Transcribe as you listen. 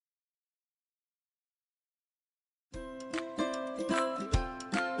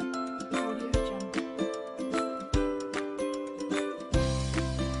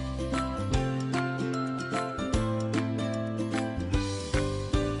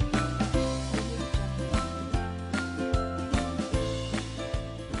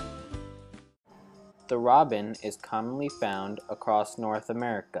The robin is commonly found across North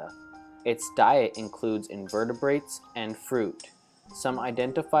America. Its diet includes invertebrates and fruit. Some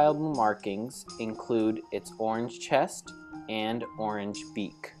identifiable markings include its orange chest and orange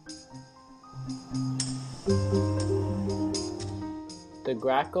beak. The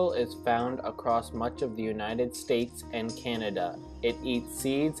grackle is found across much of the United States and Canada. It eats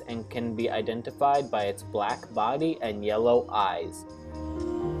seeds and can be identified by its black body and yellow eyes.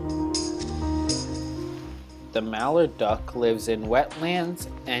 The mallard duck lives in wetlands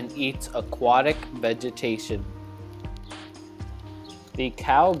and eats aquatic vegetation. The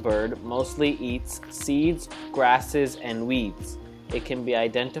cowbird mostly eats seeds, grasses, and weeds. It can be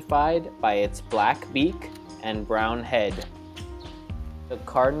identified by its black beak and brown head. The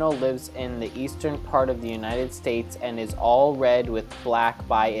cardinal lives in the eastern part of the United States and is all red with black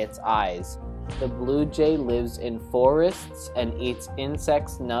by its eyes. The blue jay lives in forests and eats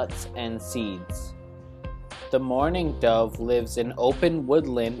insects, nuts, and seeds. The mourning dove lives in open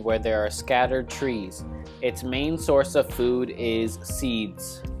woodland where there are scattered trees. Its main source of food is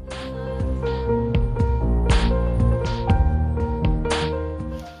seeds.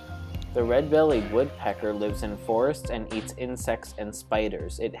 The red-bellied woodpecker lives in forests and eats insects and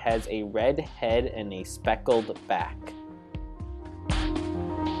spiders. It has a red head and a speckled back.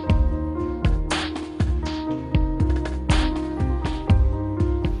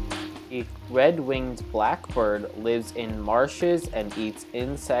 A red-winged blackbird lives in marshes and eats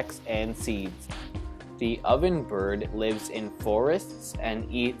insects and seeds. The ovenbird lives in forests and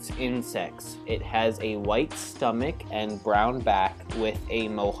eats insects. It has a white stomach and brown back with a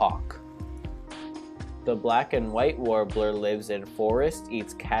mohawk. The black and white warbler lives in forests,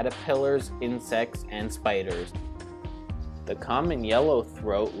 eats caterpillars, insects, and spiders. The common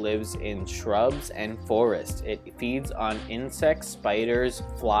yellowthroat lives in shrubs and forests. It feeds on insects, spiders,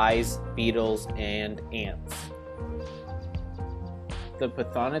 flies, beetles, and ants. The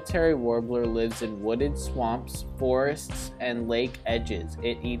Prothonatary Warbler lives in wooded swamps, forests, and lake edges.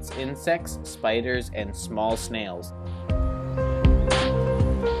 It eats insects, spiders, and small snails.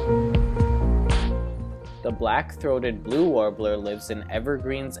 The black-throated blue warbler lives in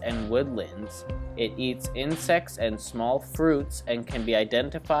evergreens and woodlands. It eats insects and small fruits and can be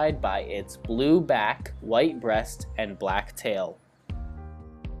identified by its blue back, white breast, and black tail.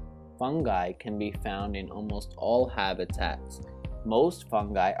 Fungi can be found in almost all habitats. Most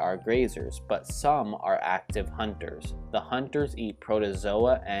fungi are grazers, but some are active hunters. The hunters eat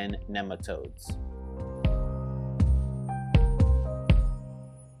protozoa and nematodes.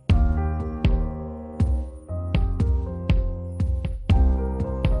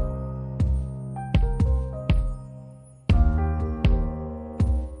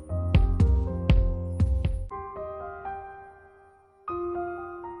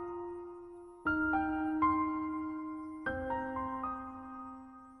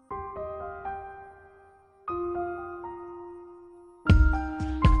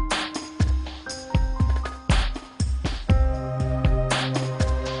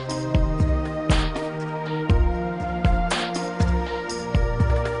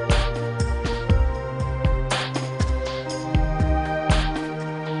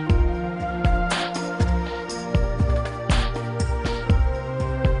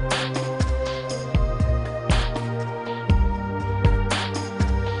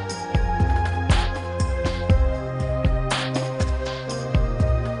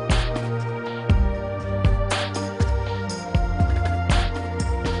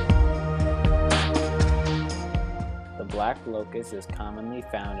 Black locust is commonly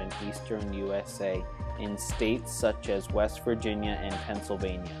found in eastern USA in states such as West Virginia and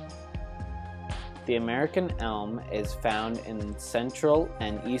Pennsylvania. The American elm is found in central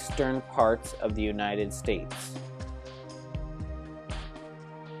and eastern parts of the United States.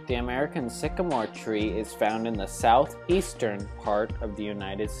 The American sycamore tree is found in the southeastern part of the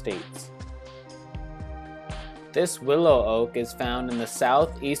United States. This willow oak is found in the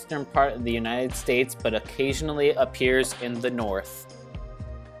southeastern part of the United States but occasionally appears in the north.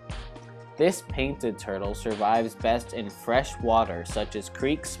 This painted turtle survives best in fresh water such as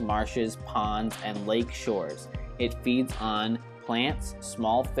creeks, marshes, ponds, and lake shores. It feeds on plants,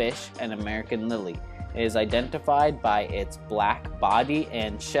 small fish, and American lily. It is identified by its black body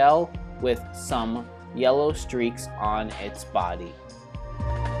and shell with some yellow streaks on its body.